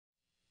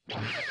Hi,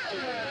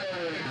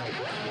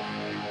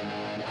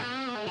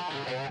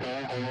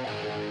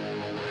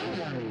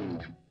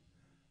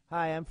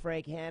 I'm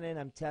Frank Hannon.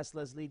 I'm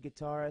Tesla's lead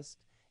guitarist,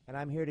 and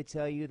I'm here to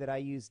tell you that I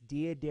use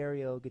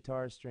D'Addario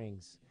guitar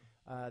strings.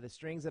 The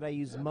strings that I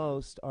use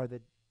most are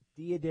the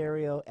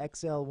D'Addario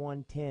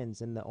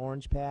XL110s in the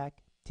orange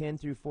pack, 10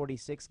 through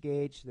 46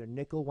 gauge. They're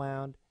nickel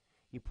wound.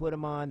 You put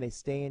them on, they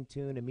stay in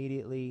tune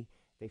immediately.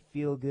 They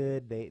feel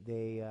good.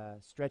 They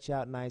stretch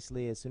out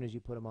nicely as soon as you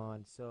put them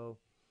on. So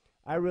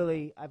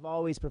I've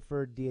always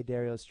preferred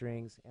D'Addario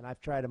strings, and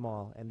I've tried them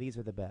all, and these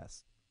are the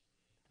best.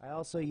 I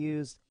also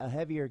use a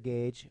heavier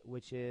gauge,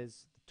 which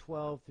is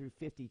 12 through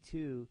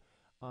 52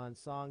 on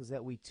songs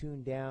that we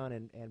tune down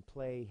and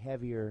play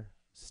heavier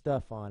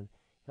stuff on.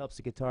 Helps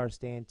the guitar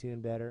stay in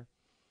tune better.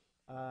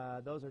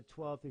 Those are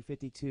 12 through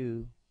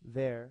 52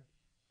 there.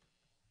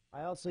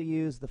 I also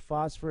use the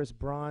phosphorus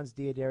bronze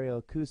D'Addario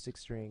acoustic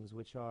strings,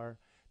 which are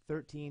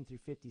 13 through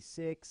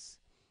 56,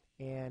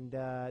 and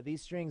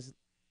these strings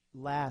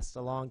last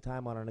a long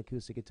time on an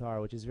acoustic guitar,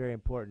 which is very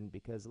important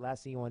because the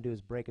last thing you want to do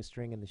is break a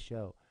string in the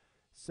show.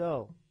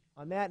 So,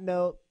 on that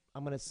note,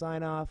 I'm going to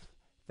sign off.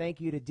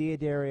 Thank you to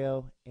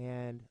D'Addario,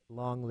 and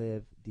long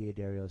live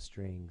D'Addario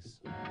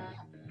strings.